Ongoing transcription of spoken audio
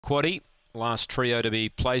quaddie. Last trio to be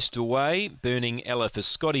placed away. Burning Ella for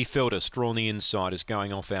Scotty Feltus, drawn the inside, is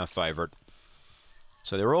going off our favourite.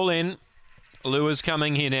 So they're all in. Lures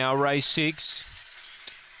coming here now, race 6.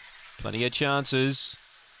 Plenty of chances.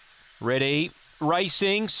 Ready.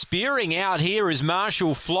 Racing. Spearing out here is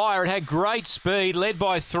Marshall Flyer. It had great speed, led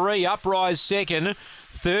by 3. Uprise second.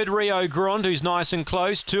 Third, Rio Grande, who's nice and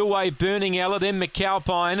close. Two-way, Burning Ella, then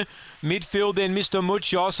McAlpine. Midfield, then Mr.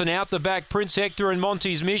 Muchos, and out the back, Prince Hector and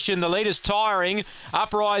Monty's Mission. The leader's tiring.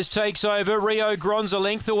 Uprise takes over. Rio Grande's a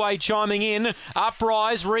length away, chiming in.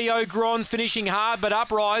 Uprise, Rio Grande finishing hard, but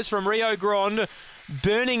Uprise from Rio Grande.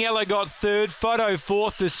 Burning Ella got third. Photo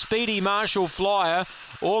fourth. The speedy Marshall Flyer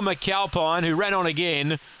or McAlpine, who ran on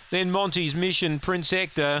again. Then Monty's Mission, Prince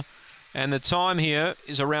Hector. And the time here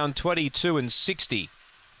is around 22:60.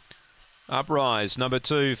 Uprise, number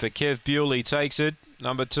 2 for Kev Bewley takes it.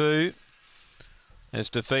 Number 2 has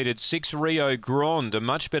defeated 6 Rio Grande. A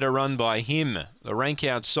much better run by him. The rank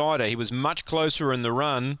outsider, he was much closer in the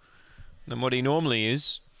run than what he normally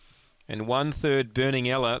is. And 1/3 Burning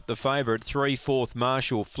Ella, the favourite. 3/4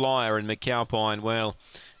 Marshall Flyer, and McAlpine, well,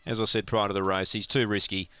 as I said prior to the race, he's too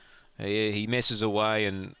risky. He messes away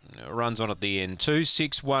and runs on at the end.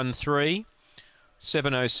 2-6-1-3.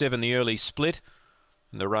 7:07 the early split.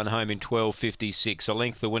 And the run home in 12:56. A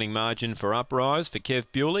length the winning margin for Uprise for Kev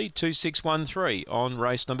Bewley. 2-6-1-3 on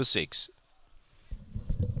race number 6.